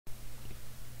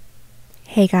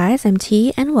Hey guys, I'm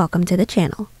T and welcome to the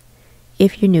channel.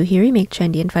 If you're new here, we make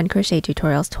trendy and fun crochet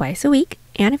tutorials twice a week,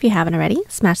 and if you haven't already,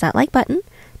 smash that like button,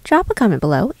 drop a comment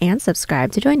below, and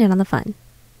subscribe to join in on the fun.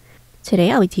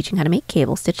 Today I'll be teaching how to make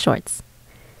cable stitch shorts.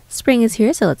 Spring is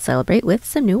here, so let's celebrate with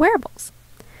some new wearables.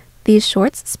 These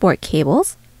shorts sport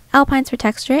cables, Alpines for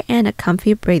texture, and a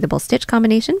comfy breathable stitch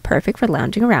combination perfect for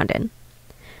lounging around in.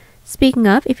 Speaking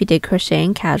of, if you dig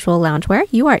crocheting casual loungewear,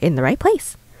 you are in the right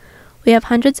place. We have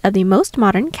hundreds of the most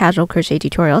modern casual crochet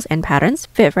tutorials and patterns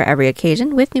fit for every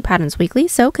occasion with new patterns weekly,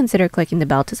 so consider clicking the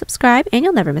bell to subscribe and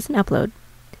you'll never miss an upload.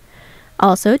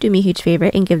 Also, do me a huge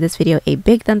favor and give this video a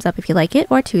big thumbs up if you like it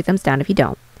or 2 thumbs down if you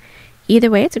don't.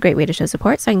 Either way, it's a great way to show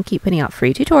support so I can keep putting out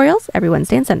free tutorials every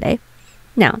Wednesday and Sunday.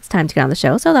 Now, it's time to get on the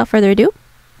show, so without further ado,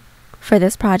 for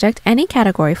this project, any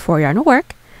category 4 yarn will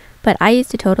work, but I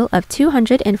used a total of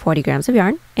 240 grams of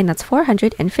yarn, and that's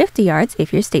 450 yards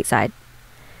if you're stateside.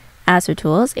 As for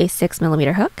tools, a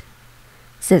 6mm hook,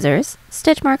 scissors,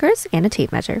 stitch markers, and a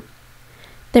tape measure.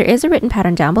 There is a written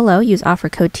pattern down below. Use offer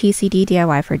code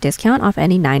TCDDIY for a discount off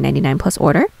any $9.99 plus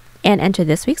order, and enter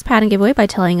this week's pattern giveaway by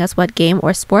telling us what game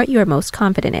or sport you are most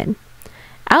confident in.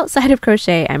 Outside of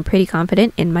crochet, I'm pretty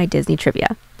confident in my Disney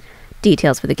trivia.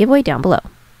 Details for the giveaway down below.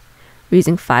 We're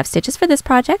using 5 stitches for this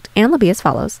project, and they'll be as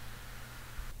follows.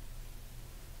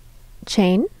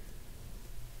 Chain,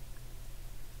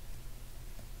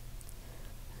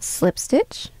 slip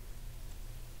stitch,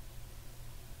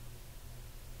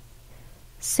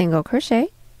 single crochet,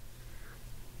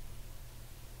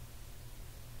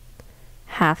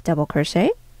 half double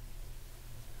crochet,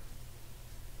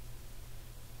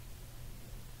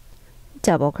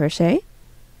 double crochet,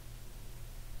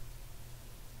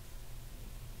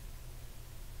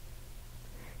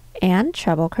 and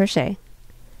treble crochet.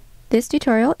 This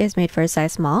tutorial is made for a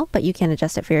size small, but you can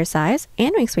adjust it for your size,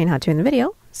 and we explain how to in the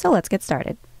video, so let's get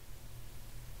started.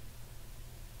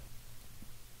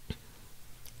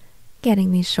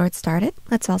 Getting these shorts started,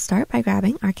 let's all start by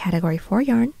grabbing our category 4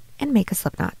 yarn and make a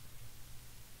slip knot.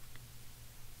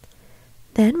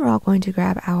 Then we're all going to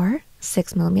grab our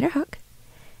 6mm hook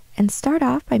and start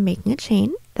off by making a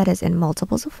chain that is in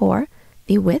multiples of 4,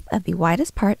 the width of the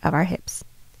widest part of our hips.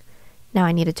 Now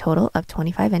I need a total of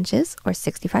 25 inches or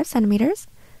 65 centimeters,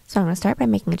 so I'm going to start by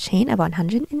making a chain of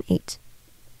 108.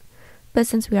 But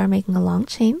since we are making a long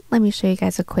chain, let me show you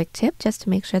guys a quick tip just to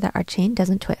make sure that our chain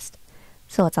doesn't twist.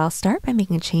 So let's all start by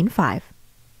making a chain 5.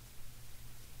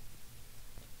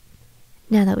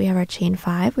 Now that we have our chain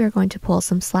 5, we are going to pull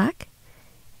some slack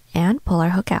and pull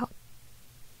our hook out.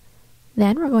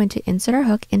 Then we're going to insert our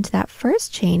hook into that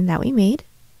first chain that we made.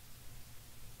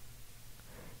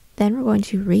 Then we're going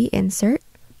to reinsert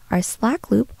our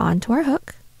slack loop onto our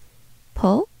hook,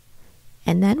 pull,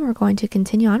 and then we're going to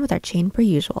continue on with our chain per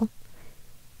usual.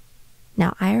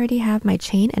 Now I already have my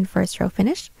chain and first row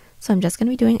finished, so I'm just going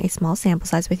to be doing a small sample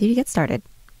size with you to get started.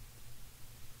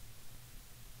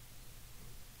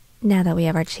 Now that we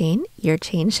have our chain, your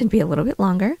chain should be a little bit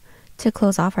longer. To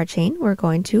close off our chain, we're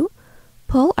going to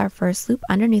pull our first loop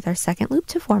underneath our second loop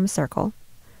to form a circle.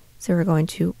 So we're going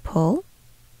to pull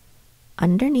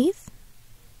underneath,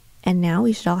 and now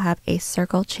we should all have a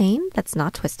circle chain that's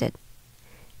not twisted.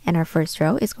 And our first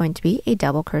row is going to be a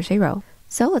double crochet row.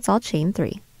 So let's all chain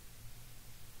 3.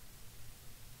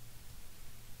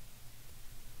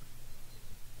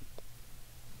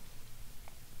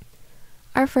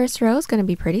 Our first row is going to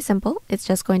be pretty simple. It's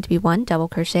just going to be 1 double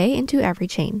crochet into every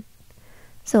chain.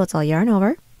 So let's all yarn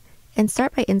over and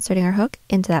start by inserting our hook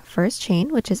into that first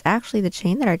chain, which is actually the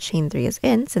chain that our chain 3 is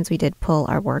in since we did pull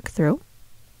our work through.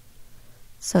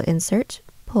 So insert,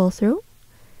 pull through,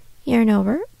 yarn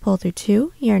over, pull through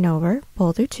 2, yarn over,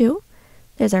 pull through 2.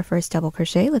 There's our first double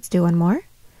crochet. Let's do one more.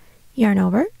 Yarn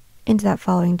over into that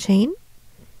following chain,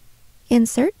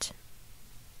 insert,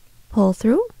 pull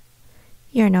through,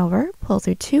 yarn over, pull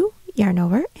through 2, yarn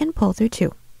over, and pull through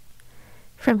 2.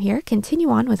 From here, continue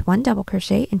on with 1 double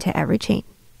crochet into every chain.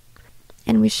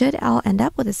 And we should all end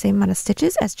up with the same amount of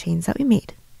stitches as chains that we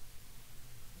made.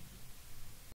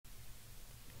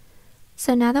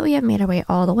 So now that we have made our way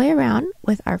all the way around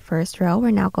with our first row,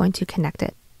 we're now going to connect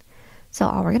it. So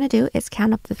all we're going to do is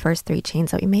count up the first 3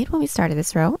 chains that we made when we started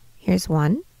this row. Here's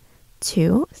 1,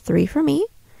 2, 3 for me,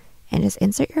 and just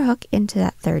insert your hook into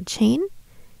that third chain,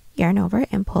 yarn over,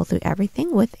 and pull through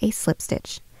everything with a slip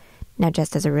stitch. Now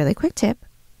just as a really quick tip,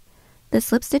 the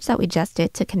slip stitch that we just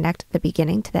did to connect the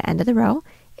beginning to the end of the row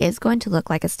is going to look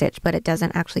like a stitch, but it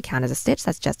doesn't actually count as a stitch.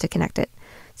 That's just to connect it.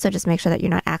 So just make sure that you're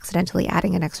not accidentally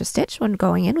adding an extra stitch when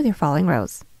going in with your following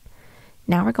rows.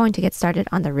 Now we're going to get started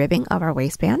on the ribbing of our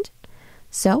waistband.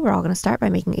 So we're all going to start by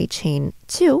making a chain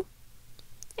 2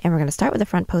 and we're going to start with a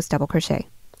front post double crochet.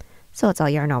 So let's all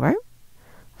yarn over.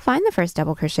 Find the first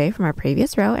double crochet from our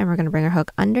previous row, and we're going to bring our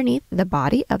hook underneath the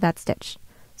body of that stitch.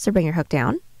 So bring your hook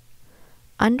down,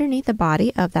 underneath the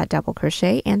body of that double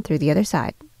crochet and through the other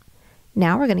side.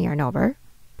 Now we're going to yarn over,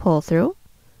 pull through.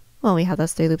 When we have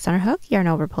those 3 loops on our hook, yarn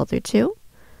over, pull through 2,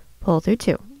 pull through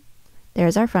 2.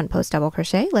 There's our front post double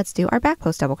crochet. Let's do our back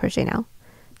post double crochet now.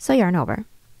 So yarn over,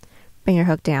 bring your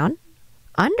hook down,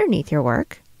 underneath your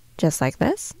work, just like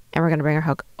this, and we're going to bring our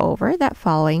hook over that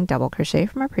following double crochet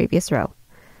from our previous row.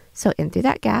 So in through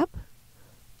that gap,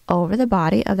 over the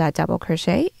body of that double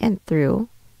crochet, and through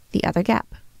the other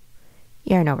gap.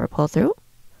 Yarn over, pull through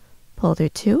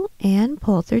 2, and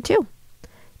pull through 2.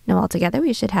 Now all together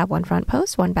we should have 1 front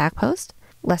post, 1 back post.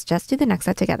 Let's just do the next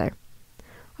set together.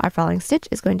 Our following stitch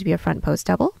is going to be a front post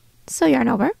double, so yarn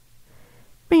over,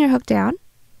 bring your hook down,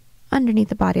 underneath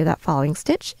the body of that following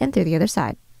stitch, and through the other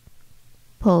side.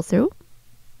 Pull through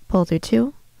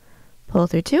 2, pull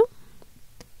through 2.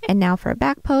 And now for a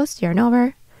back post, yarn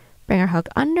over, bring our hook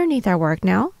underneath our work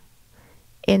now,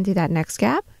 in through that next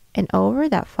gap, and over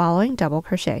that following double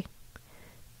crochet.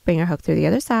 Bring our hook through the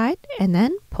other side, and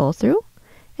then pull through,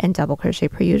 and double crochet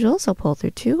per usual, so pull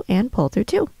through 2 and pull through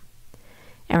 2.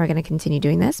 And we're going to continue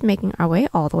doing this, making our way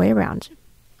all the way around.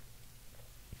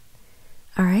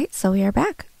 Alright, so we are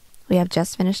back. We have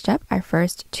just finished up our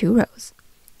first 2 rows.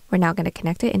 We're now going to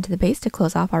connect it into the base to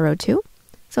close off our row 2.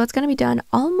 So it's going to be done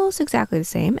almost exactly the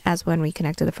same as when we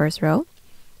connected the first row.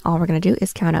 All we're going to do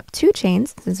is count up 2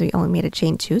 chains, since we only made a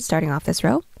chain 2 starting off this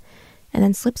row, and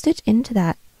then slip stitch into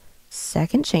that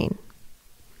second chain.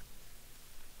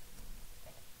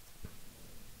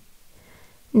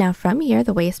 Now from here,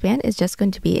 the waistband is just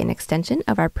going to be an extension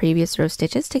of our previous row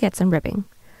stitches to get some ribbing.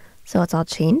 So let's all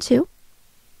chain 2,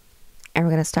 and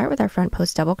we're going to start with our front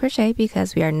post double crochet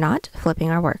because we are not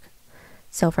flipping our work.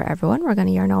 So for everyone, we're going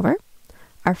to yarn over.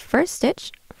 Our first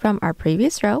stitch from our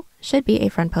previous row should be a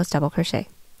front post double crochet.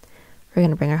 We're going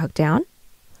to bring our hook down,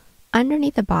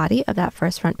 underneath the body of that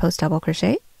first front post double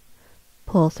crochet,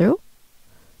 pull through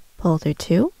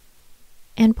 2,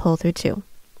 and pull through 2.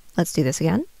 Let's do this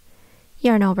again.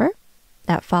 Yarn over.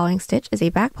 That following stitch is a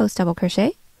back post double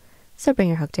crochet, so bring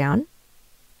your hook down,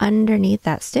 underneath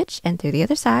that stitch and through the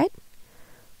other side,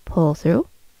 pull through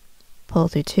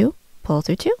 2, pull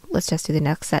through 2. Let's just do the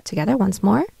next set together once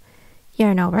more.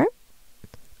 Yarn over,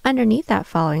 underneath that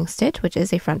following stitch, which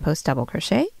is a front post double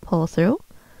crochet, pull through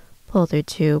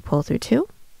 2, pull through 2,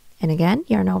 and again,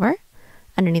 yarn over,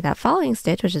 underneath that following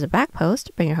stitch, which is a back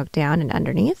post, bring your hook down and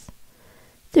underneath,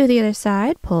 through the other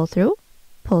side, pull through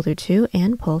 2,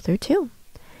 and pull through 2.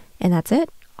 And that's it.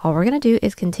 All we're going to do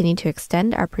is continue to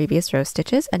extend our previous row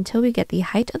stitches until we get the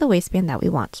height of the waistband that we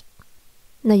want.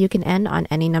 Now you can end on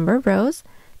any number of rows.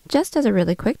 Just as a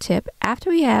really quick tip, after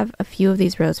we have a few of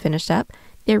these rows finished up,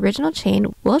 the original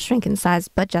chain will shrink in size,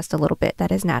 but just a little bit.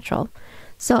 That is natural.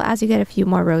 So as you get a few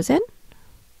more rows in,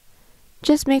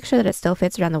 just make sure that it still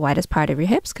fits around the widest part of your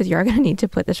hips because you're going to need to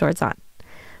put the shorts on.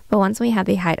 But once we have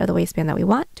the height of the waistband that we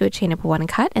want, do a chain up of 1 and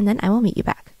cut, and then I will meet you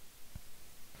back.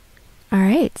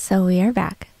 Alright, so we are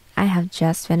back. I have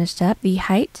just finished up the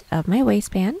height of my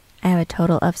waistband. I have a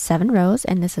total of 7 rows,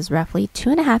 and this is roughly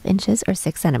 2.5 inches or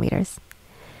 6 centimeters.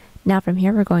 Now from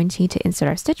here, we're going to need to insert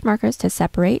our stitch markers to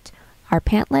separate our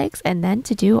pant legs and then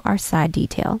to do our side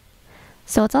detail.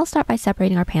 So let's all start by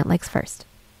separating our pant legs first.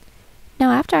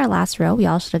 Now after our last row, we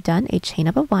all should have done a chain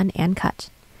up of 1 and cut.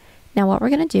 Now what we're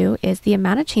going to do is the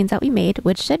amount of chains that we made,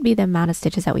 which should be the amount of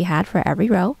stitches that we had for every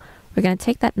row, we're going to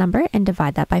take that number and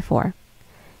divide that by 4.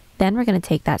 Then we're going to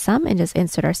take that sum and just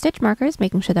insert our stitch markers,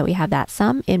 making sure that we have that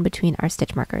sum in between our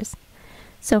stitch markers.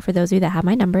 So for those of you that have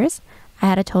my numbers, I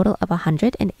had a total of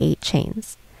 108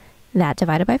 chains. That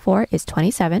divided by 4 is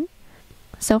 27.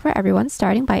 So for everyone,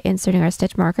 starting by inserting our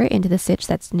stitch marker into the stitch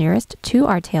that's nearest to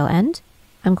our tail end,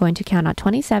 I'm going to count out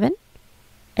 27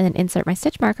 and then insert my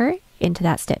stitch marker into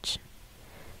that stitch.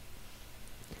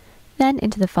 Then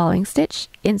into the following stitch,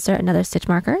 insert another stitch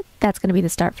marker. That's going to be the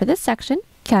start for this section,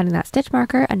 counting that stitch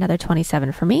marker, another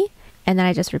 27 for me, and then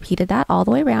I just repeated that all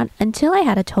the way around until I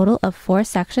had a total of 4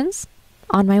 sections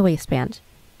on my waistband.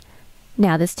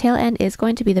 Now this tail end is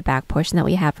going to be the back portion that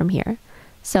we have from here.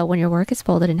 So when your work is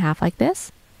folded in half like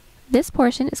this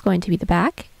portion is going to be the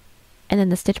back, and then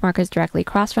the stitch markers directly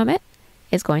across from it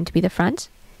is going to be the front,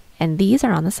 and these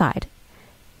are on the side.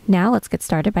 Now let's get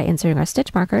started by inserting our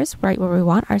stitch markers right where we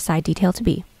want our side detail to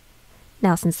be.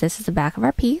 Now since this is the back of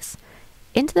our piece,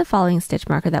 into the following stitch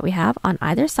marker that we have on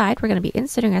either side, we're going to be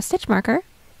inserting our stitch marker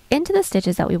into the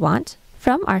stitches that we want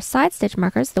from our side stitch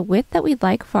markers, the width that we'd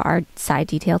like for our side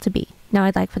detail to be. Now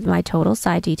I'd like for my total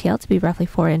side detail to be roughly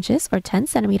 4 inches or 10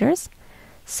 centimeters.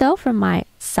 So from my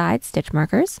side stitch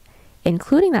markers,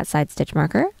 including that side stitch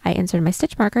marker, I inserted my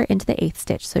stitch marker into the 8th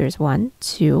stitch. So there's 1,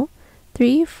 2,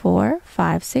 3, 4,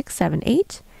 5, 6, 7,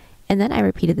 8, and then I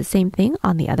repeated the same thing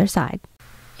on the other side.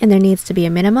 And there needs to be a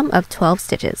minimum of 12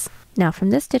 stitches. Now from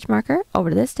this stitch marker over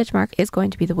to this stitch mark is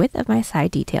going to be the width of my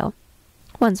side detail.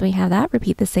 Once we have that,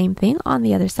 repeat the same thing on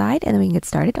the other side, and then we can get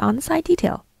started on the side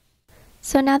detail.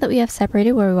 So now that we have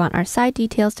separated where we want our side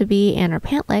details to be and our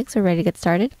pant legs, we're ready to get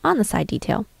started on the side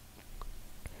detail.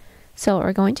 So what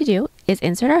we're going to do is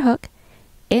insert our hook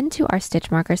into our stitch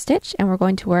marker stitch, and we're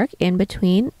going to work in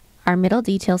between our middle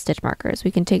detail stitch markers. We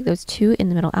can take those 2 in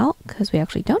the middle out because we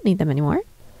actually don't need them anymore.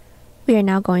 We are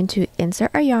now going to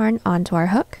insert our yarn onto our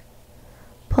hook,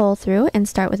 pull through, and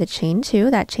start with a chain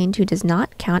 2. That chain 2 does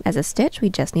not count as a stitch, we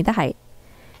just need the height.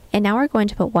 And now we're going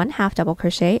to put 1 half double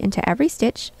crochet into every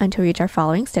stitch until we reach our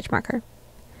following stitch marker.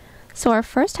 So our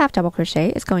first half double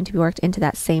crochet is going to be worked into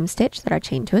that same stitch that our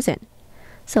chain 2 is in.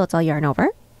 So let's all yarn over,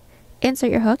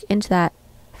 insert your hook into that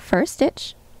first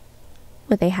stitch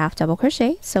with a half double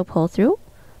crochet, so pull through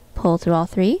all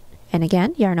 3, and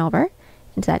again yarn over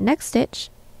into that next stitch,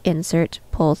 insert,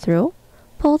 pull through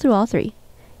all 3,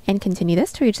 and continue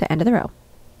this to reach the end of the row.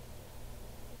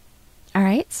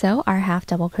 Alright, so our half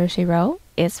double crochet row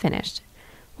is finished.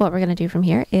 What we're going to do from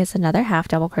here is another half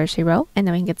double crochet row, and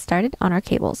then we can get started on our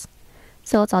cables.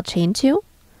 So let's all chain 2,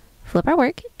 flip our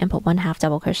work, and put 1 half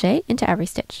double crochet into every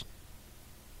stitch.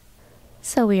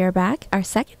 So we are back. Our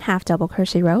second half double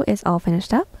crochet row is all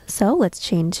finished up, so let's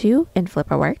chain 2 and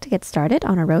flip our work to get started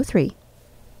on our row 3.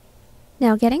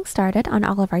 Now getting started on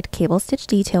all of our cable stitch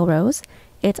detail rows,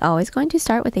 it's always going to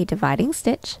start with a dividing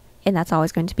stitch, and that's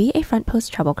always going to be a front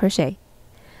post treble crochet.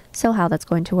 So how that's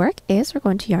going to work is we're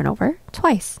going to yarn over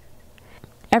twice.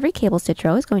 Every cable stitch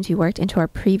row is going to be worked into our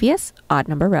previous odd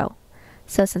number row.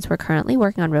 So since we're currently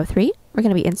working on row 3, we're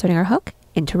going to be inserting our hook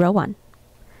into row 1.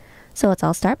 So let's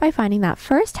all start by finding that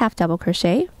first half double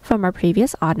crochet from our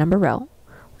previous odd number row.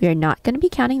 We are not going to be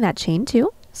counting that chain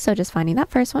 2, so just finding that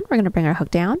first one, we're going to bring our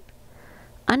hook down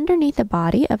underneath the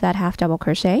body of that half double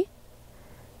crochet,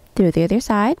 through the other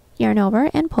side, yarn over,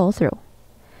 and pull through.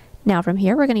 Now from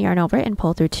here, we're going to yarn over and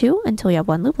pull through 2 until we have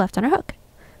 1 loop left on our hook.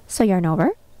 So yarn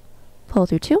over, pull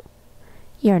through 2,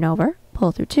 yarn over,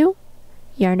 pull through 2,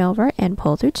 yarn over, and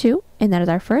pull through 2, and that is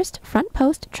our first front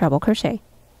post treble crochet.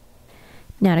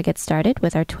 Now to get started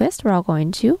with our twist, we're all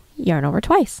going to yarn over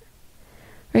twice.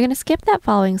 We're going to skip that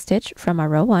following stitch from our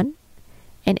row 1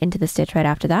 and into the stitch right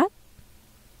after that.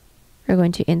 We're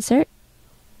going to insert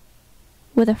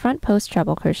with a front post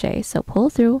treble crochet. So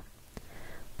pull through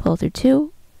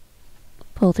 2,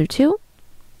 pull through 2,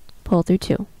 pull through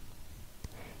 2.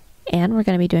 And we're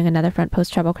going to be doing another front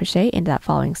post treble crochet into that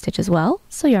following stitch as well.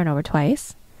 So yarn over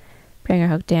twice, bring our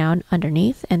hook down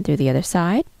underneath and through the other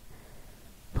side,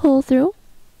 pull through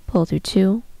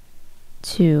 2,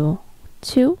 2,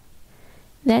 2.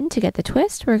 Then to get the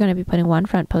twist, we're going to be putting 1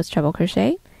 front post treble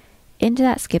crochet into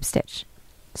that skip stitch.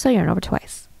 So yarn over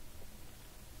twice.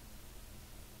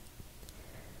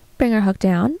 Bring our hook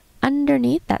down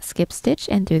underneath that skip stitch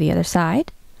and through the other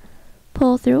side,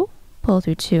 pull through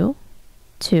 2,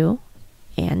 2,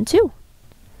 and 2.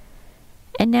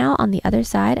 And now on the other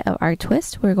side of our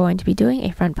twist, we're going to be doing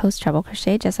a front post treble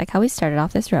crochet just like how we started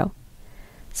off this row.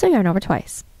 So yarn over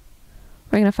twice.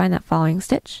 We're going to find that following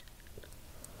stitch,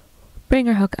 bring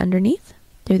our hook underneath,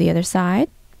 through the other side,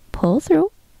 pull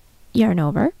through, yarn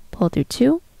over, pull through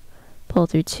 2,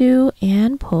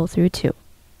 and pull through 2.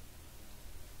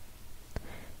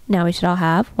 Now we should all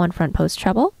have 1 front post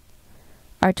treble,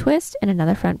 our twist, and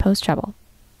another front post treble.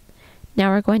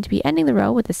 Now we're going to be ending the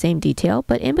row with the same detail,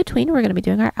 but in between we're going to be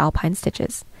doing our alpine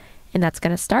stitches, and that's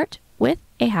going to start with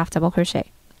a half double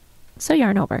crochet. So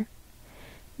yarn over.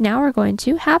 Now we're going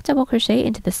to half double crochet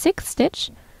into the 6th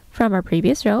stitch from our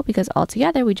previous row because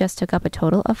altogether we just took up a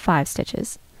total of 5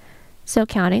 stitches. So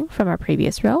counting from our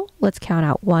previous row, let's count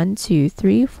out 1, 2,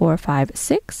 3, 4, 5,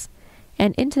 6,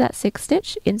 and into that 6th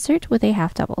stitch, insert with a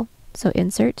half double. So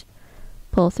insert,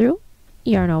 pull through,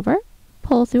 yarn over,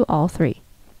 pull through all 3.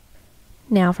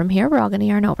 Now from here, we're all going to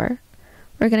yarn over.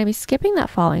 We're going to be skipping that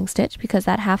following stitch because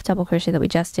that half double crochet that we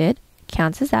just did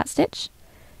counts as that stitch,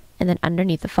 and then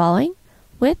underneath the following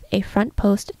with a front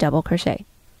post double crochet.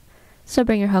 So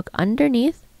bring your hook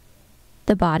underneath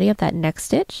the body of that next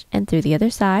stitch and through the other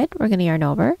side, we're going to yarn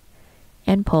over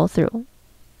and pull through.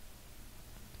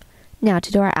 Now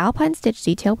to do our alpine stitch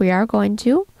detail, we are going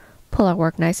to pull our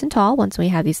work nice and tall once we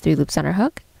have these 3 loops on our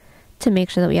hook to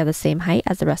make sure that we have the same height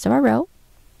as the rest of our row.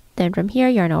 Then from here,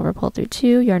 yarn over, pull through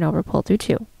 2, yarn over, pull through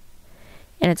 2.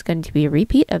 And it's going to be a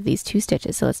repeat of these 2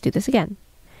 stitches, so let's do this again.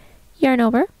 Yarn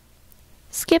over,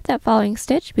 skip that following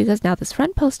stitch because now this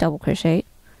front post double crochet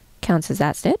counts as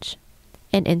that stitch,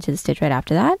 and into the stitch right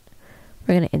after that,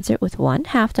 we're going to insert with 1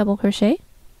 half double crochet,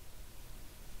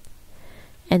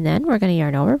 and then we're going to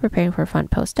yarn over, preparing for a front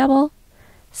post double,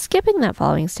 skipping that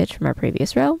following stitch from our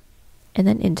previous row, and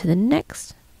then into the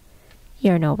next,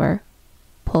 yarn over,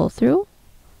 pull through,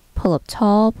 pull up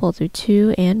tall, pull through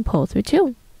 2, and pull through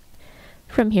 2.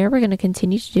 From here, we're going to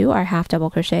continue to do our half double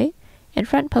crochet and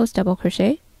front post double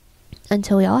crochet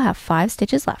until we all have 5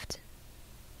 stitches left.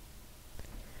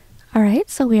 Alright,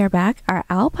 so we are back. Our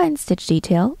Alpine stitch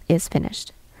detail is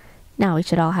finished. Now we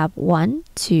should all have 1,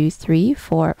 2, 3,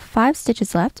 4, 5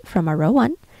 stitches left from our row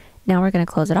 1. Now we're going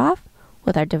to close it off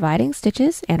with our dividing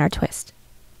stitches and our twist.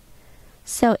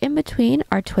 So in between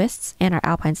our twists and our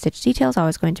Alpine stitch detail is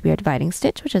always going to be our dividing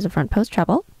stitch, which is a front post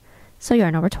treble. So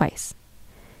yarn over twice.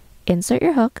 Insert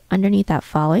your hook underneath that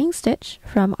following stitch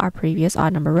from our previous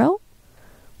odd number row.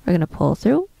 We're going to pull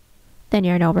through, then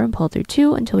yarn over and pull through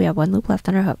 2 until we have 1 loop left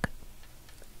on our hook.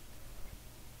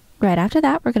 Right after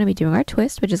that, we're going to be doing our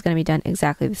twist, which is going to be done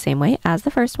exactly the same way as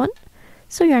the first one.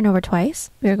 So yarn over twice.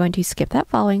 We are going to skip that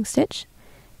following stitch,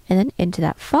 and then into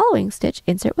that following stitch,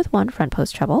 insert with 1 front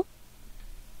post treble,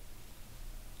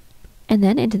 and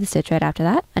then into the stitch right after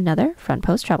that, another front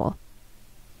post treble.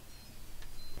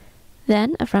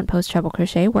 Then a front post treble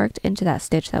crochet worked into that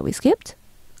stitch that we skipped.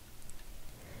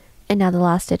 And now the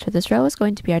last stitch of this row is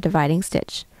going to be our dividing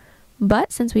stitch.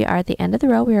 But since we are at the end of the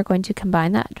row, we are going to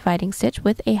combine that dividing stitch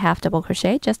with a half double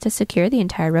crochet just to secure the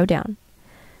entire row down.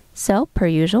 So, per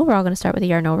usual, we're all going to start with a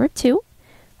yarn over 2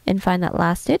 and find that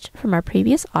last stitch from our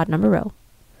previous odd number row.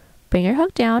 Bring your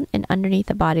hook down and underneath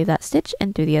the body of that stitch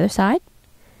and through the other side.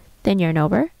 Then yarn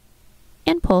over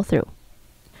and pull through.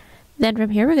 Then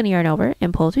from here, we're going to yarn over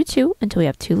and pull through 2 until we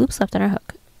have 2 loops left on our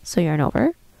hook. So yarn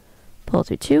over, pull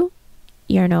through 2,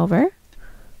 yarn over,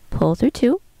 pull through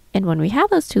 2, and when we have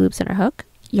those 2 loops in our hook,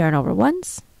 yarn over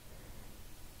once,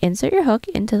 insert your hook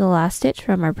into the last stitch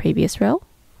from our previous row,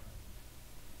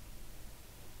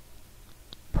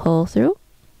 pull through,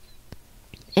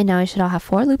 and now we should all have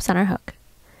 4 loops on our hook.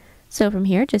 So from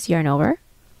here, just yarn over,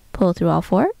 pull through all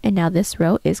 4, and now this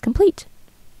row is complete.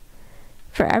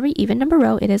 For every even number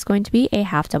row, it is going to be a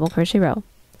half double crochet row.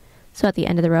 So at the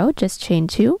end of the row, just chain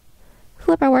 2,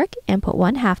 flip our work, and put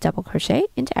 1 half double crochet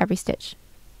into every stitch.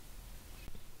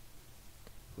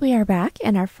 We are back,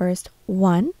 and our first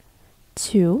 1,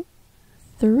 2,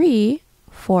 3,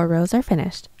 4 rows are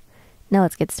finished. Now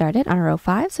let's get started on row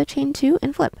 5, so chain 2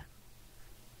 and flip.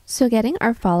 So getting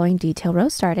our following detail row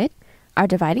started, our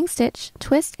dividing stitch,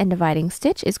 twist, and dividing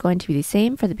stitch is going to be the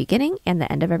same for the beginning and the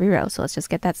end of every row, so let's just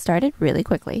get that started really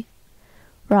quickly.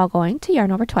 We're all going to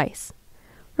yarn over twice.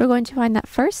 We're going to find that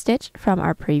first stitch from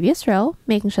our previous row,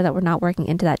 making sure that we're not working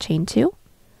into that chain 2,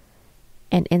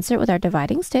 and insert with our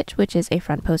dividing stitch, which is a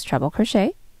front post treble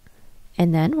crochet,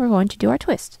 and then we're going to do our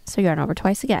twist, so yarn over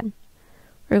twice again.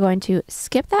 We're going to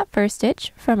skip that first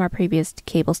stitch from our previous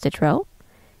cable stitch row,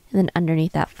 and then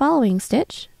underneath that following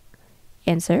stitch,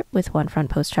 insert with 1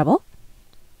 front post treble,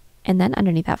 and then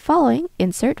underneath that following,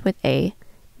 insert with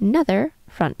another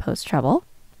front post treble,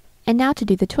 and now to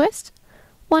do the twist,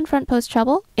 1 front post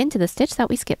treble into the stitch that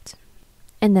we skipped,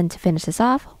 and then to finish this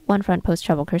off, 1 front post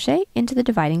treble crochet into the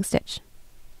dividing stitch.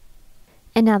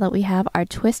 And now that we have our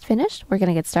twist finished, we're going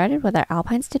to get started with our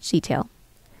Alpine stitch detail.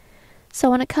 So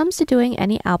when it comes to doing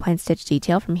any Alpine stitch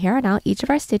detail from here on out, each of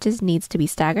our stitches needs to be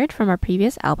staggered from our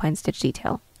previous Alpine stitch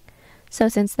detail. So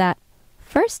since that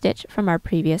first stitch from our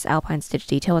previous Alpine stitch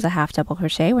detail was a half double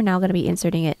crochet, we're now going to be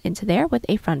inserting it into there with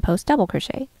a front post double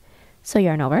crochet. So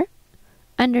yarn over,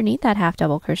 underneath that half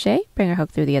double crochet, bring our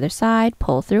hook through the other side,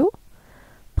 pull through,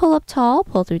 pull up tall,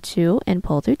 pull through 2, and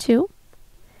pull through 2.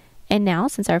 And now,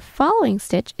 since our following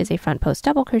stitch is a front post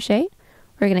double crochet,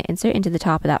 we're going to insert into the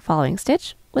top of that following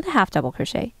stitch with a half double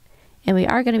crochet. And we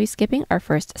are going to be skipping our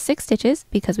first 6 stitches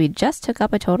because we just took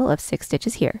up a total of 6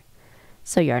 stitches here.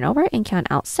 So yarn over and count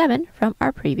out 7 from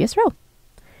our previous row.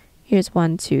 Here's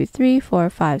 1, 2, 3, 4,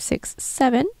 5, 6,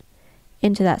 7.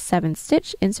 Into that 7th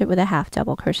stitch, insert with a half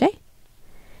double crochet.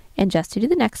 And just to do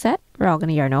the next set, we're all going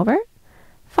to yarn over,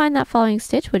 find that following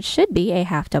stitch, which should be a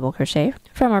half double crochet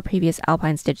from our previous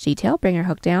Alpine stitch detail, bring our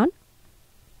hook down,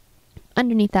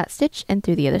 underneath that stitch and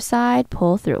through the other side,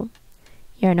 pull through.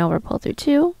 Yarn over, pull through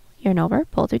 2, yarn over,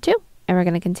 pull through 2. And we're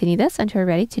going to continue this until we're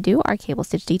ready to do our cable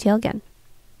stitch detail again.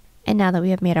 And now that we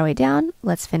have made our way down,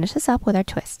 let's finish this up with our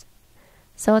twist.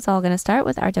 So it's all going to start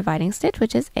with our dividing stitch,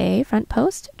 which is a front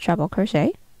post treble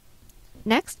crochet.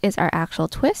 Next is our actual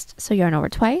twist, so yarn over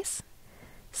twice,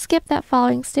 skip that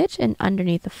following stitch and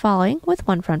underneath the following with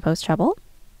 1 front post treble,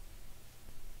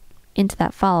 into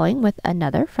that following with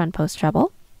another front post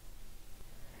treble,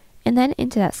 and then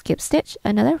into that skip stitch,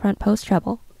 another front post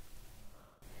treble.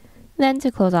 Then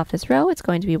to close off this row, it's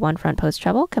going to be one front post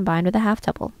treble combined with a half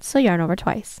double, so yarn over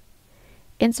twice.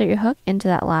 Insert your hook into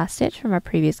that last stitch from our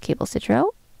previous cable stitch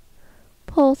row,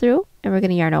 pull through, and we're going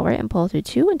to yarn over and pull through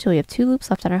 2 until we have 2 loops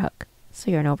left on our hook.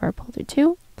 So yarn over, pull through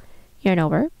 2, yarn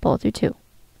over, pull through 2.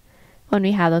 When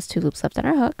we have those 2 loops left on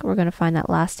our hook, we're going to find that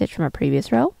last stitch from our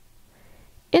previous row,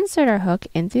 insert our hook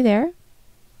in through there,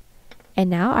 and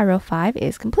now our row 5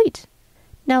 is complete.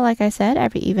 Now, like I said,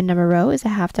 every even number row is a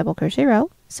half double crochet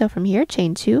row, so from here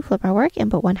chain 2, flip our work,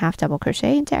 and put 1 half double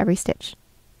crochet into every stitch.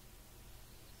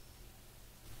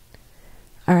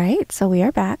 Alright, so we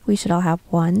are back. We should all have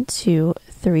 1, 2,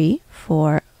 3,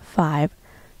 4, 5,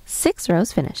 6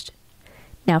 rows finished.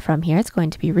 Now from here it's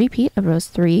going to be repeat of rows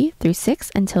 3 through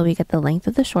 6 until we get the length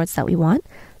of the shorts that we want.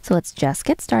 So let's just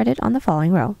get started on the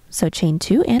following row. So chain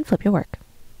 2 and flip your work.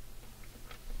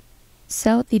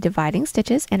 So the dividing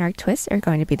stitches and our twists are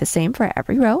going to be the same for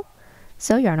every row.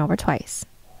 So yarn over twice.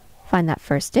 Find that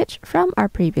first stitch from our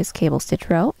previous cable stitch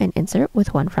row and insert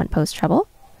with 1 front post treble.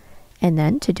 And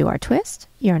then to do our twist,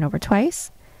 yarn over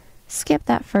twice, skip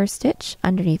that first stitch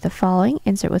underneath the following,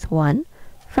 insert with 1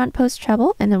 front post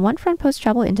treble, and then 1 front post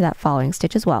treble into that following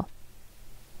stitch as well.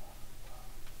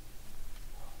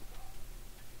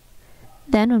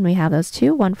 Then when we have those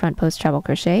 2, 1 front post treble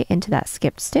crochet into that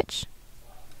skipped stitch.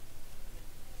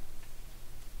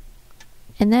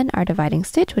 And then our dividing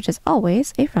stitch, which is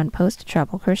always a front post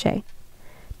treble crochet.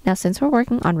 Now since we're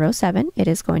working on row 7, it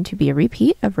is going to be a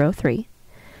repeat of row 3.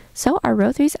 So our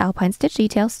row 3's Alpine stitch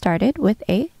detail started with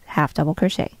a half double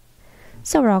crochet.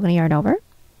 So we're all going to yarn over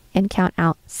and count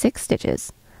out 6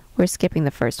 stitches. We're skipping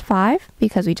the first 5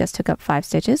 because we just took up 5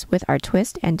 stitches with our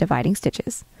twist and dividing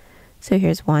stitches. So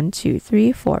here's 1, 2,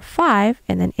 3, 4, 5,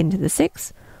 and then into the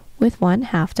 6 with 1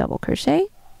 half double crochet,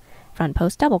 front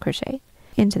post double crochet,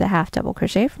 into the half double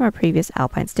crochet from our previous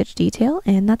Alpine stitch detail,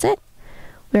 and that's it.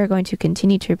 We are going to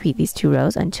continue to repeat these 2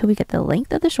 rows until we get the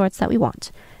length of the shorts that we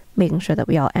want, making sure that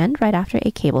we all end right after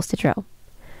a cable stitch row.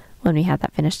 When we have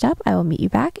that finished up, I will meet you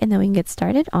back and then we can get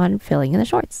started on filling in the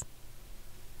shorts.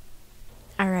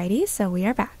 Alrighty, so we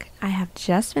are back. I have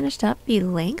just finished up the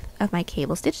length of my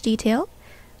cable stitch detail.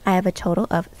 I have a total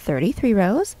of 33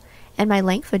 rows, and my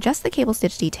length for just the cable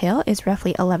stitch detail is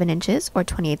roughly 11 inches or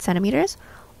 28 centimeters,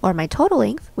 or my total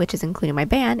length, which is including my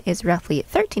band, is roughly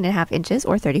 13.5 inches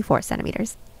or 34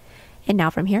 centimeters. And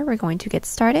now from here, we're going to get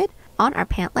started on our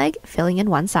pant leg, filling in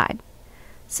one side.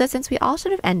 So since we all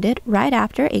should have ended right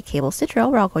after a cable stitch row,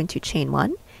 we're all going to chain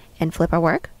 1 and flip our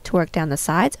work to work down the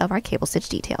sides of our cable stitch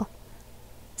detail.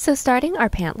 So starting our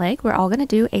pant leg, we're all going to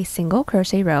do a single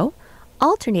crochet row,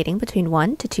 alternating between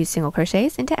 1 to 2 single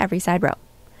crochets into every side row.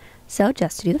 So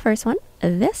just to do the first one,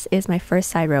 this is my first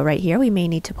side row right here. We may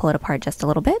need to pull it apart just a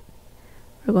little bit.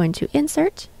 We're going to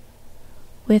insert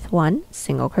with 1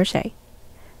 single crochet.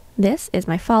 This is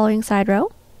my following side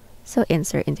row. So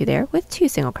insert into there with 2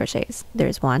 single crochets.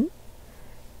 There's 1,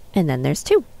 and then there's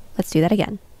 2. Let's do that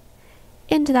again.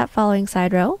 Into that following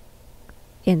side row,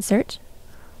 insert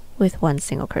with 1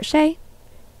 single crochet,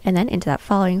 and then into that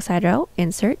following side row,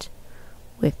 insert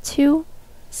with 2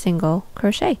 single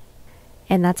crochet.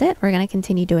 And that's it. We're going to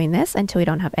continue doing this until we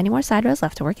don't have any more side rows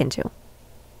left to work into.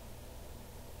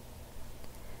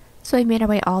 So we've made our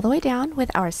way all the way down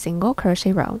with our single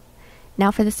crochet row. Now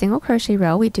for the single crochet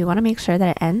row, we do want to make sure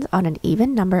that it ends on an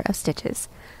even number of stitches.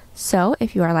 So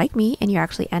if you are like me and you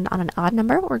actually end on an odd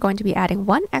number, we're going to be adding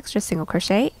 1 extra single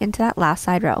crochet into that last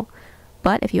side row.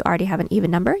 But if you already have an even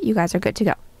number, you guys are good to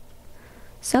go.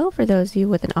 So for those of you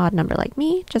with an odd number like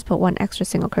me, just put 1 extra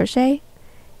single crochet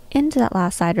into that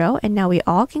last side row, and now we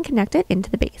all can connect it into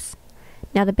the base.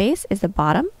 Now the base is the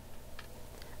bottom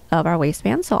of our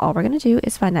waistband, so all we're going to do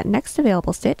is find that next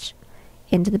available stitch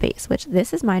into the base, which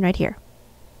this is mine right here.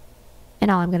 And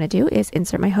all I'm going to do is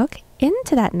insert my hook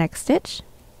into that next stitch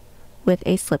with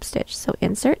a slip stitch. So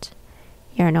insert,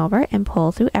 yarn over, and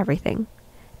pull through everything.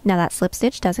 Now that slip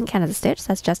stitch doesn't count as a stitch,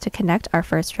 that's just to connect our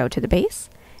first row to the base.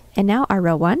 And now our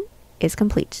row 1 is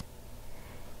complete.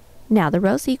 Now the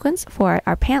row sequence for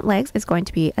our pant legs is going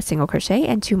to be a single crochet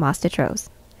and 2 moss stitch rows.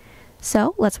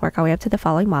 So let's work our way up to the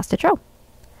following moss stitch row.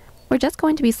 We're just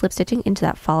going to be slip stitching into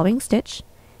that following stitch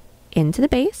into the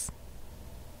base.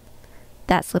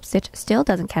 That slip stitch still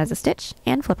doesn't count as a stitch,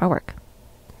 and flip our work.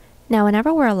 Now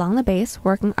whenever we're along the base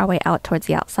working our way out towards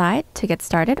the outside to get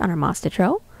started on our moss stitch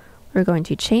row, we're going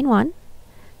to chain 1,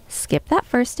 skip that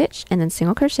first stitch, and then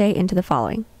single crochet into the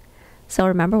following. So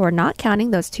remember, we're not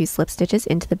counting those 2 slip stitches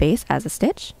into the base as a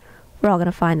stitch. We're all going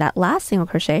to find that last single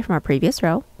crochet from our previous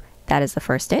row, that is the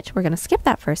first stitch. We're going to skip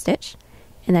that first stitch,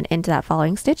 and then into that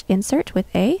following stitch, insert with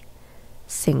a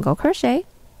single crochet,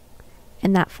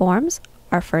 and that forms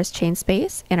our first chain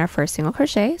space and our first single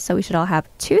crochet. So we should all have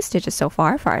 2 stitches so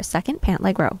far for our second pant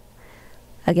leg row.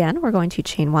 Again, we're going to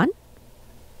chain 1,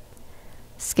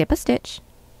 skip a stitch,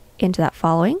 into that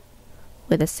following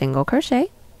with a single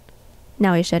crochet.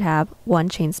 Now we should have 1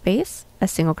 chain space, a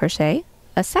single crochet,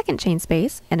 a second chain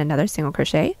space, and another single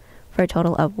crochet for a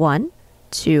total of 1,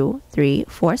 2, 3,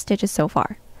 4 stitches so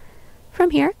far.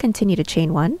 From here, continue to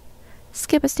chain 1,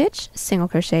 skip a stitch, single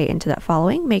crochet into that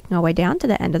following, making our way down to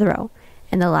the end of the row.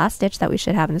 And the last stitch that we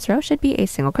should have in this row should be a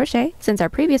single crochet, since our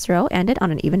previous row ended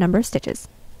on an even number of stitches.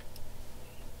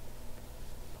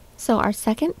 So our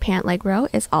second pant leg row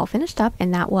is all finished up,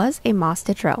 and that was a moss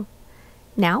stitch row.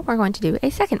 Now we're going to do a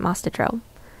second moss stitch row.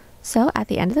 So at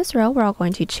the end of this row, we're all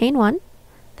going to chain 1.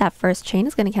 That first chain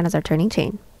is going to count as our turning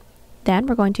chain. Then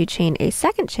we're going to chain a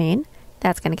second chain.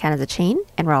 That's going to count as a chain,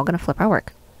 and we're all going to flip our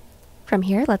work. From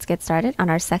here, let's get started on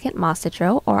our second moss stitch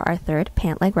row, or our third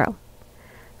pant leg row.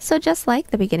 So just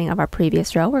like the beginning of our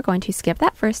previous row, we're going to skip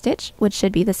that first stitch, which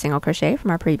should be the single crochet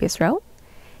from our previous row,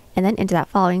 and then into that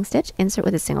following stitch, insert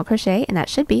with a single crochet, and that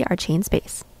should be our chain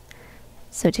space.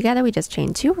 So together we just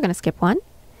chain 2, we're going to skip 1,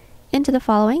 into the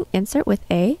following, insert with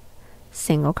a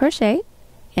single crochet,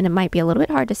 and it might be a little bit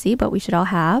hard to see, but we should all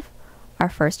have our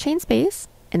first chain space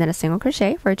and then a single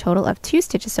crochet for a total of 2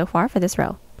 stitches so far for this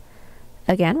row.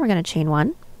 Again, we're going to chain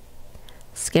 1,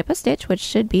 skip a stitch, which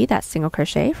should be that single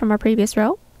crochet from our previous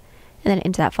row, and then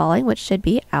into that following, which should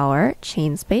be our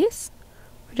chain space.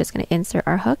 We're just going to insert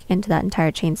our hook into that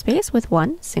entire chain space with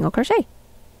 1 single crochet.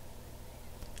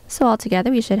 So all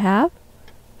together we should have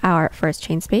our first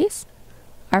chain space,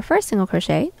 our first single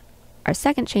crochet, our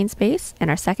second chain space, and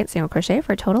our second single crochet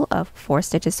for a total of 4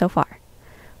 stitches so far.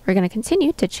 We're going to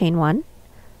continue to chain 1,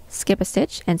 skip a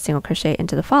stitch, and single crochet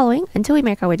into the following until we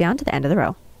make our way down to the end of the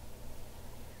row.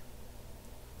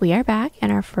 We are back,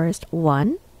 and our first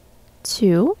 1,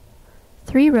 2,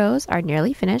 3 rows are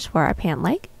nearly finished for our pant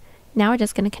leg. Now we're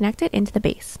just going to connect it into the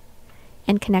base.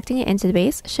 And connecting it into the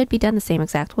base should be done the same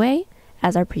exact way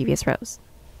as our previous rows.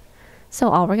 So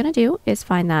all we're going to do is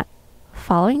find that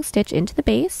following stitch into the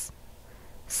base,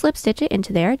 slip stitch it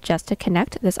into there just to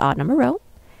connect this odd number row,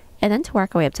 and then to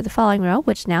work our way up to the following row,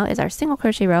 which now is our single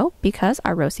crochet row because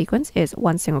our row sequence is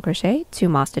 1 single crochet, 2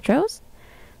 moss stitch rows.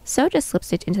 So just slip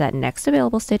stitch into that next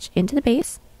available stitch into the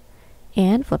base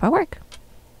and flip our work.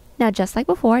 Now just like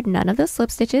before, none of those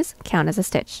slip stitches count as a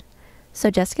stitch.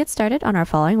 So just to get started on our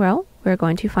following row, we're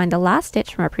going to find the last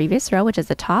stitch from our previous row, which is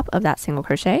the top of that single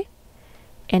crochet,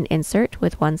 and insert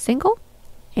with 1 single,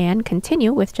 and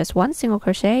continue with just 1 single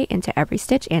crochet into every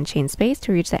stitch and chain space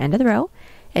to reach the end of the row.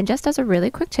 And just as a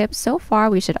really quick tip, so far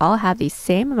we should all have the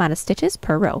same amount of stitches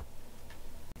per row.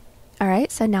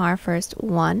 Alright, so now our first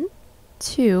 1,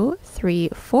 2, 3,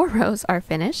 4 rows are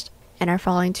finished, and our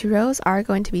following 2 rows are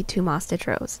going to be 2 moss stitch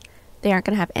rows. They aren't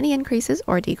going to have any increases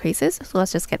or decreases, so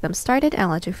let's just get them started and I'll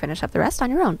let you finish up the rest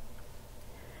on your own.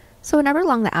 So whenever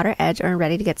along the outer edge are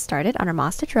ready to get started on our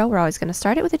moss stitch row, we're always going to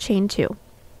start it with a chain 2.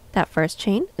 That first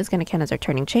chain is going to count as our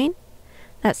turning chain.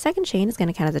 That second chain is going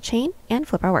to count as a chain and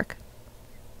flip our work.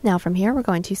 Now from here we're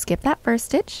going to skip that first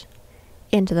stitch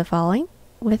into the following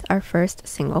with our first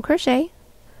single crochet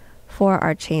for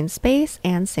our chain space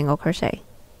and single crochet.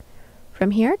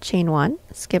 From here, chain 1,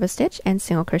 skip a stitch, and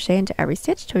single crochet into every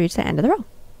stitch to reach the end of the row.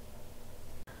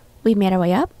 We made our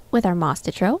way up with our moss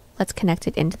stitch row. Let's connect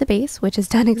it into the base, which is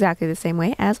done exactly the same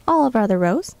way as all of our other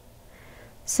rows.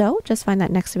 So just find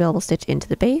that next available stitch into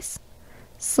the base,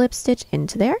 slip stitch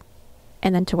into there,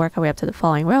 and then to work our way up to the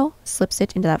following row, slip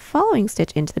stitch into that following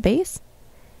stitch into the base,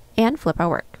 and flip our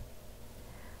work.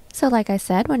 So like I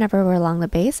said, whenever we're along the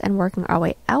base and working our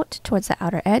way out towards the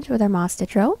outer edge with our moss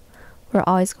stitch row, we're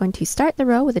always going to start the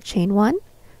row with a chain 1,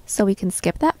 so we can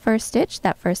skip that first stitch.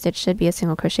 That first stitch should be a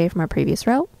single crochet from our previous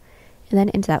row, and then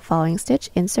into that following stitch,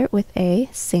 insert with a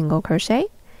single crochet,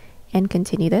 and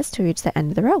continue this to reach the end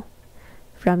of the row.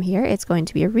 From here, it's going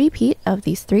to be a repeat of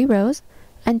these 3 rows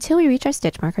until we reach our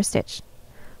stitch marker stitch.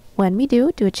 When we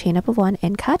do a chain up of 1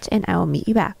 and cut, and I will meet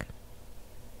you back.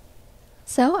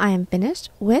 So I am finished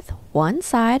with one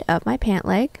side of my pant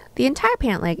leg. The entire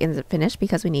pant leg isn't finished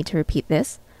because we need to repeat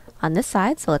this on this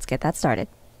side, so let's get that started.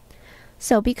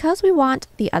 So because we want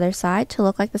the other side to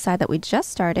look like the side that we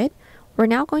just started, we're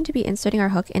now going to be inserting our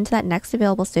hook into that next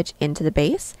available stitch into the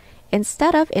base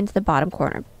instead of into the bottom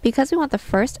corner, because we want the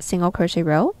first single crochet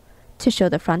row to show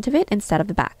the front of it instead of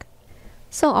the back.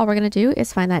 So all we're going to do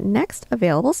is find that next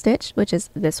available stitch, which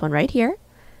is this one right here.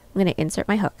 I'm going to insert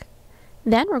my hook.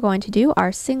 Then we're going to do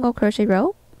our single crochet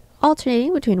row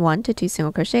alternating between 1 to 2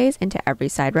 single crochets into every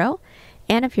side row.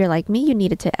 And if you're like me, you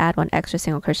needed to add 1 extra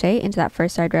single crochet into that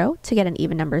first side row to get an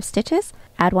even number of stitches.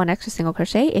 Add 1 extra single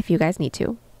crochet if you guys need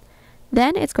to.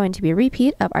 Then it's going to be a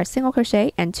repeat of our single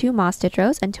crochet and 2 moss stitch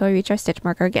rows until we reach our stitch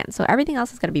marker again. So everything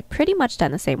else is going to be pretty much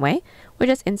done the same way. We're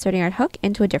just inserting our hook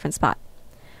into a different spot.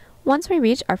 Once we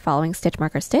reach our following stitch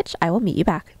marker stitch, I will meet you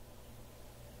back.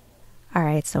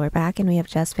 Alright, so we're back and we have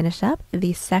just finished up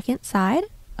the second side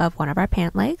of one of our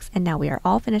pant legs, and now we are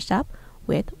all finished up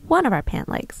with one of our pant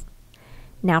legs.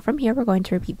 Now from here we're going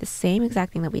to repeat the same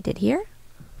exact thing that we did here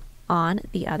on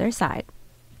the other side.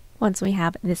 Once we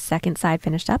have this second side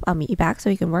finished up, I'll meet you back so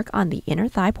we can work on the inner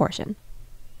thigh portion.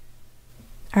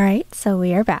 Alright, so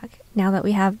we are back. Now that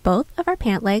we have both of our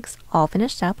pant legs all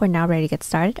finished up, we're now ready to get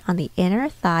started on the inner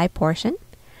thigh portion.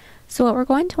 So what we're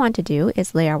going to want to do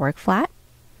is lay our work flat,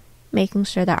 making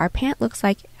sure that our pant looks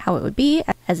like how it would be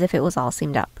as if it was all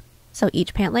seamed up. So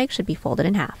each pant leg should be folded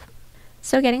in half.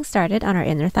 So getting started on our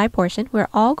inner thigh portion, we're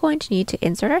all going to need to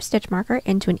insert our stitch marker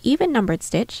into an even numbered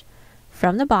stitch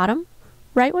from the bottom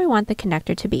right where we want the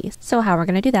connector to be. So how we're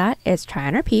going to do that is try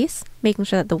on our piece, making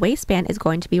sure that the waistband is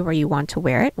going to be where you want to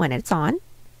wear it when it's on.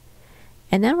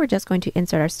 And then we're just going to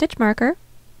insert our stitch marker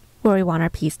where we want our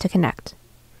piece to connect.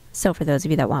 So for those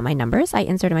of you that want my numbers, I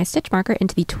inserted my stitch marker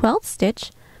into the 12th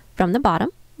stitch from the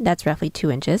bottom. That's roughly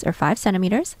 2 inches or 5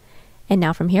 centimeters. And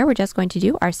now from here, we're just going to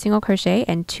do our single crochet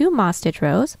and 2 moss stitch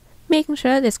rows, making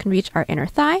sure this can reach our inner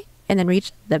thigh and then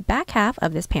reach the back half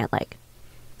of this pant leg.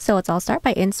 So let's all start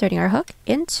by inserting our hook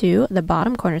into the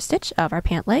bottom corner stitch of our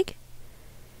pant leg.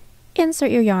 Insert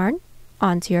your yarn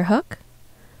onto your hook,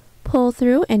 pull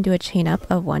through and do a chain up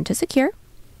of 1 to secure.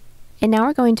 And now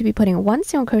we're going to be putting 1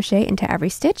 single crochet into every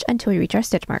stitch until we reach our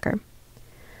stitch marker.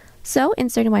 So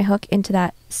inserting my hook into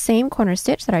that same corner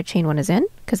stitch that our chain 1 is in,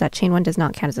 because that chain 1 does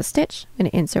not count as a stitch, I'm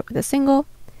going to insert with a single,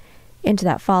 into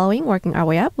that following, working our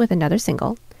way up with another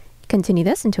single. Continue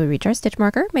this until we reach our stitch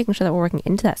marker, making sure that we're working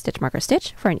into that stitch marker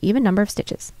stitch for an even number of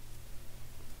stitches.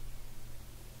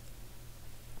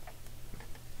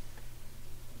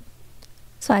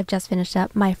 So I've just finished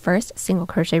up my first single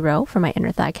crochet row for my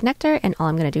inner thigh connector, and all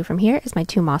I'm going to do from here is my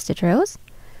 2 moss stitch rows.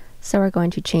 So we're going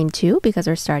to chain 2 because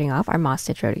we're starting off our moss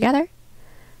stitch row together,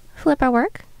 flip our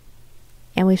work,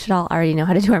 and we should all already know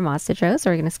how to do our moss stitch row,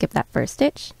 so we're going to skip that first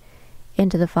stitch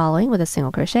into the following with a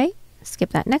single crochet,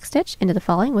 skip that next stitch into the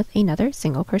following with another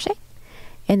single crochet.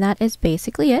 And that is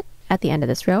basically it. At the end of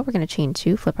this row, we're going to chain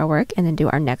 2, flip our work, and then do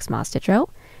our next moss stitch row,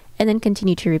 and then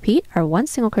continue to repeat our 1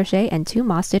 single crochet and 2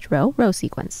 moss stitch row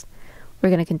sequence. We're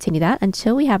going to continue that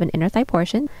until we have an inner thigh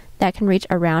portion that can reach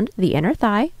around the inner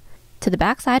thigh to the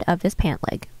back side of this pant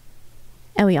leg.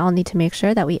 And we all need to make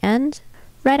sure that we end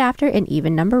right after an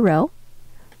even number row,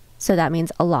 so that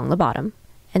means along the bottom.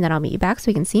 And then I'll meet you back so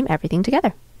we can seam everything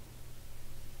together.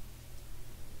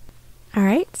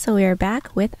 Alright, so we are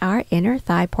back with our inner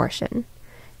thigh portion.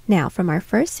 Now from our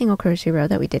first single crochet row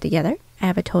that we did together, I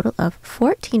have a total of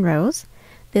 14 rows.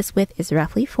 This width is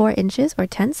roughly 4 inches or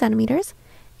 10 centimeters,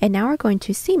 and now we're going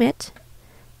to seam it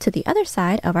to the other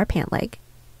side of our pant leg.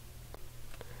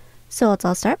 So let's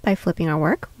all start by flipping our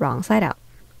work wrong side out.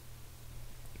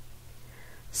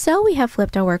 So we have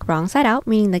flipped our work wrong side out,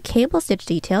 meaning the cable stitch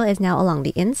detail is now along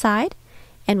the inside,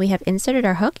 and we have inserted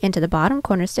our hook into the bottom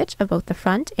corner stitch of both the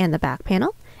front and the back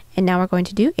panel, and now we're going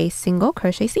to do a single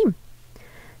crochet seam.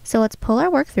 So let's pull our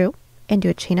work through and do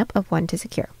a chain up of 1 to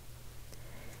secure.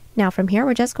 Now from here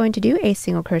we're just going to do a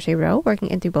single crochet row, working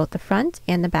in through both the front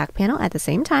and the back panel at the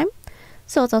same time.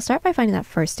 So let's all start by finding that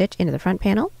first stitch into the front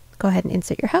panel. Go ahead and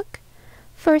insert your hook,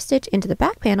 first stitch into the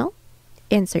back panel,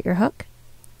 insert your hook,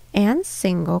 and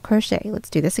single crochet. Let's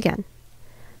do this again.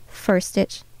 First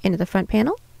stitch into the front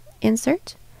panel,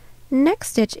 insert, next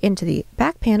stitch into the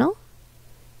back panel,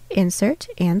 insert,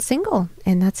 and single.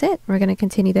 And that's it. We're going to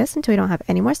continue this until we don't have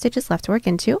any more stitches left to work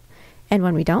into, and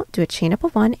when we don't, do a chain up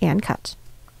of 1 and cut.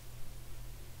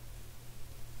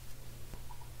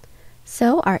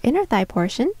 So our inner thigh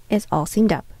portion is all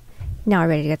seamed up. Now we're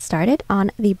ready to get started on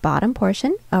the bottom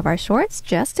portion of our shorts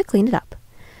just to clean it up.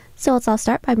 So let's all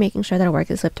start by making sure that our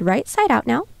work is flipped right side out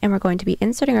now, and we're going to be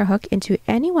inserting our hook into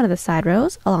any one of the side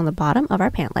rows along the bottom of our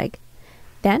pant leg.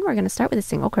 Then we're going to start with a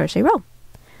single crochet row.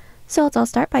 So let's all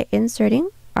start by inserting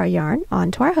our yarn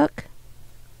onto our hook,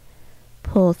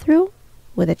 pull through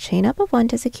with a chain up of 1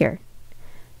 to secure.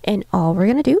 And all we're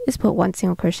going to do is put 1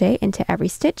 single crochet into every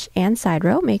stitch and side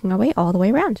row, making our way all the way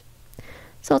around.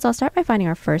 So let's all start by finding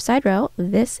our first side row.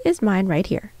 This is mine right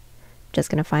here.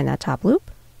 Just going to find that top loop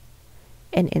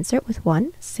and insert with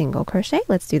 1 single crochet.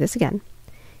 Let's do this again.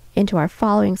 Into our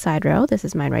following side row, this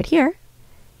is mine right here,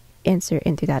 insert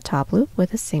into that top loop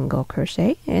with a single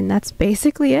crochet, and that's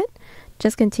basically it.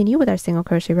 Just continue with our single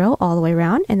crochet row all the way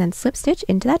around and then slip stitch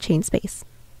into that chain space.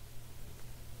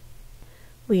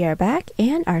 We are back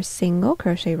and our single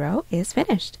crochet row is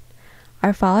finished.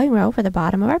 Our following row for the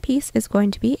bottom of our piece is going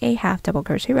to be a half double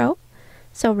crochet row.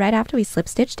 So right after we slip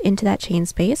stitched into that chain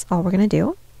space, all we're going to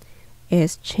do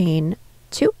is chain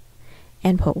 2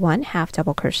 and put 1 half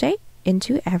double crochet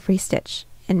into every stitch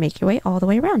and make your way all the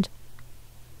way around.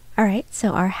 Alright, so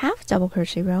our half double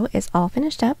crochet row is all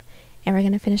finished up, and we're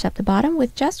going to finish up the bottom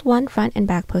with just 1 front and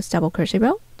back post double crochet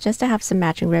row just to have some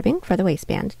matching ribbing for the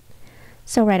waistband.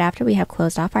 So right after we have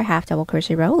closed off our half double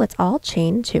crochet row, let's all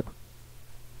chain 2.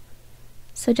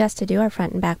 So just to do our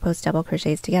front and back post double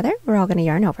crochets together, we're all going to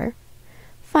yarn over.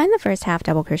 Find the first half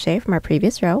double crochet from our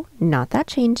previous row, not that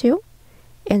chain 2.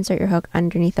 Insert your hook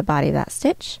underneath the body of that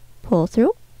stitch, pull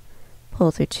through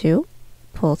 2,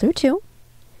 pull through 2,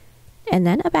 and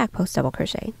then a back post double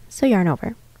crochet. So yarn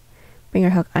over. Bring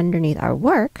your hook underneath our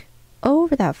work,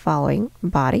 over that following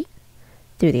body,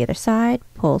 through the other side,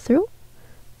 pull through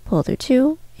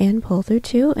 2, and pull through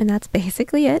 2, and that's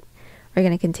basically it. We're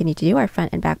going to continue to do our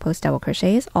front and back post double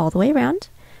crochets all the way around.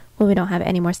 When we don't have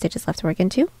any more stitches left to work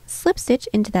into, slip stitch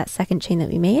into that second chain that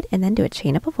we made, and then do a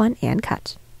chain up of 1 and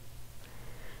cut.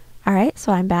 Alright,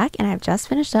 so I'm back and I've just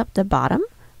finished up the bottom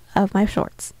of my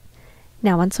shorts.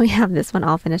 Now once we have this one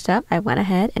all finished up, I went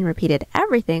ahead and repeated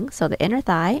everything, so the inner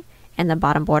thigh and the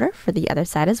bottom border for the other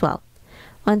side as well.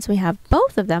 Once we have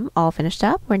both of them all finished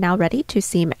up, we're now ready to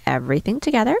seam everything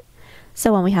together.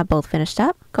 So when we have both finished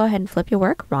up, go ahead and flip your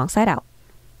work wrong side out.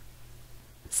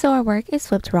 So our work is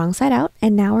flipped wrong side out,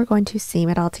 and now we're going to seam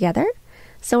it all together.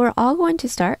 So we're all going to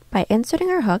start by inserting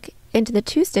our hook into the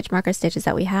 2 stitch marker stitches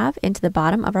that we have into the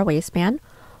bottom of our waistband,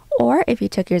 or if you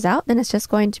took yours out, then it's just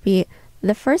going to be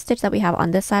the first stitch that we have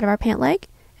on this side of our pant leg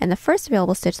and the first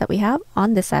available stitch that we have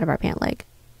on this side of our pant leg.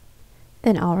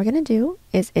 Then all we're going to do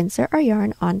is insert our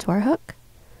yarn onto our hook,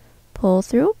 pull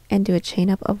through, and do a chain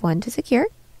up of 1 to secure.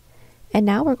 And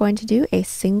now we're going to do a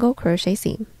single crochet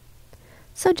seam.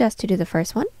 So just to do the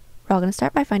first one, we're all going to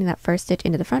start by finding that first stitch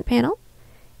into the front panel,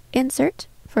 insert,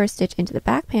 first stitch into the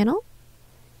back panel,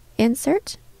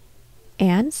 insert,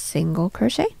 and single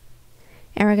crochet.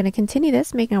 And we're going to continue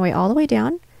this, making our way all the way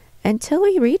down until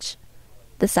we reach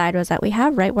the side rows that we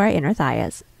have right where our inner thigh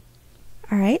is.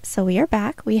 Alright, so we are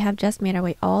back. We have just made our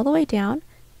way all the way down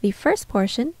the first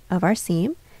portion of our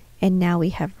seam, and now we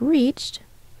have reached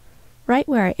right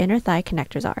where our inner thigh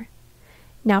connectors are.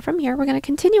 Now from here, we're going to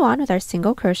continue on with our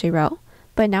single crochet row,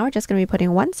 but now we're just going to be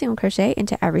putting 1 single crochet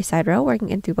into every side row, working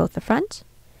in through both the front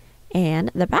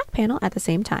and the back panel at the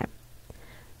same time.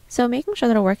 So making sure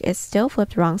that our work is still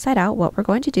flipped wrong side out, what we're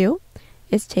going to do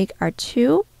is take our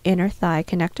 2 inner thigh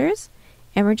connectors,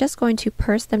 and we're just going to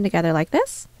purse them together like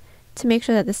this to make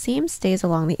sure that the seam stays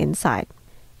along the inside.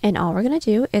 And all we're going to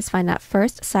do is find that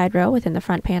first side row within the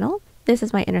front panel. This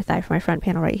is my inner thigh for my front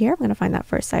panel right here. I'm going to find that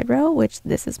first side row, which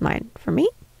this is mine for me.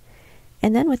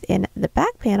 And then within the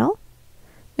back panel,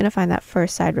 I'm going to find that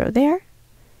first side row there,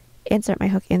 insert my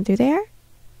hook in through there,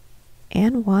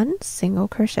 and 1 single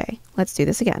crochet. Let's do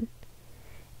this again.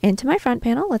 Into my front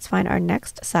panel, let's find our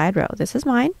next side row. This is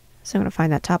mine, so I'm going to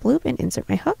find that top loop and insert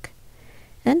my hook.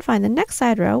 Then find the next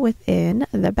side row within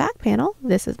the back panel.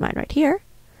 This is mine right here.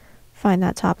 Find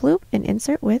that top loop and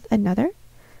insert with another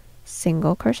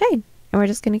single crochet. And we're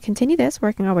just going to continue this,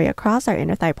 working our way across our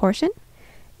inner thigh portion.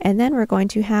 And then we're going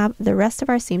to have the rest of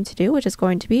our seam to do, which is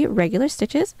going to be regular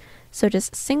stitches. So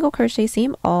just single crochet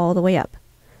seam all the way up.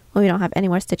 When we don't have any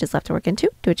more stitches left to work into,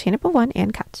 do a chain up of 1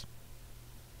 and cut.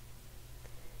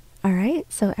 Alright,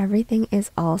 so everything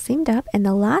is all seamed up, and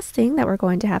the last thing that we're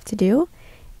going to have to do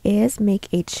is make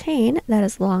a chain that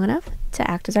is long enough to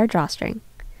act as our drawstring.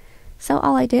 So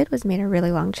all I did was made a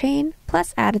really long chain,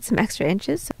 plus added some extra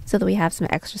inches so that we have some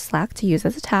extra slack to use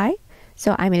as a tie.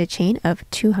 So I made a chain of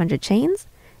 200 chains,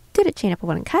 did a chain up of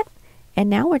 1 and cut, and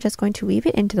now we're just going to weave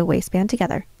it into the waistband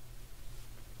together.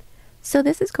 So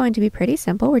this is going to be pretty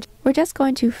simple. We're just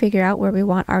going to figure out where we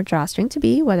want our drawstring to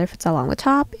be, whether if it's along the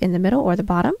top, in the middle, or the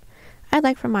bottom. I'd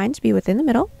like for mine to be within the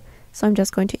middle, so I'm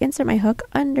just going to insert my hook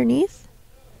underneath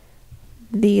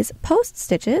these post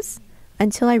stitches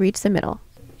until I reach the middle.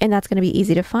 And that's going to be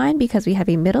easy to find because we have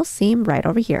a middle seam right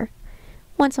over here.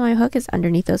 Once my hook is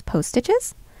underneath those post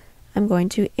stitches, I'm going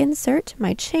to insert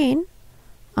my chain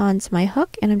onto my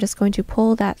hook, and I'm just going to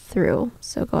pull that through.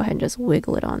 So go ahead and just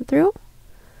wiggle it on through.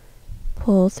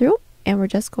 Pull through, and we're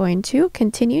just going to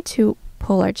continue to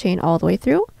pull our chain all the way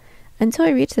through until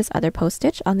I reach this other post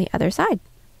stitch on the other side.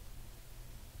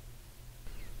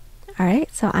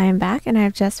 Alright, so I am back and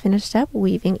I've just finished up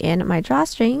weaving in my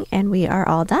drawstring and we are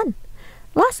all done.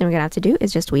 The last thing we're going to have to do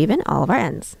is just weave in all of our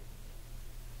ends.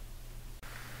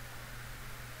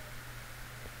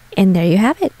 And there you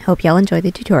have it. Hope y'all enjoyed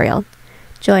the tutorial.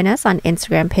 Join us on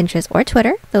Instagram, Pinterest, or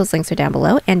Twitter. Those links are down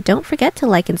below. And don't forget to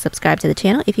like and subscribe to the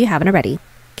channel if you haven't already.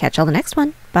 Catch y'all the next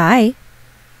one. Bye!